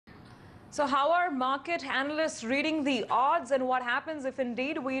So how are market analysts reading the odds, and what happens if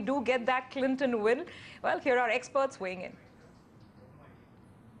indeed we do get that Clinton win? Well, here are experts weighing in.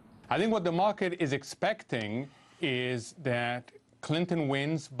 I think what the market is expecting is that Clinton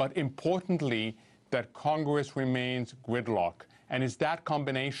wins, but importantly, that Congress remains gridlock. And it's that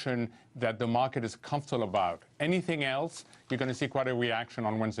combination that the market is comfortable about. Anything else, you're going to see quite a reaction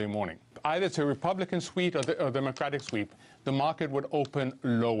on Wednesday morning. Either it's a Republican sweep or Democratic sweep, the market would open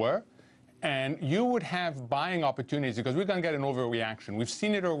lower, and you would have buying opportunities because we're going to get an overreaction. We've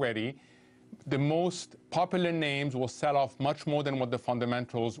seen it already. The most popular names will sell off much more than what the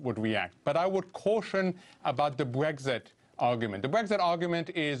fundamentals would react. But I would caution about the Brexit argument. The Brexit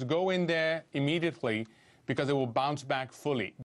argument is go in there immediately because it will bounce back fully.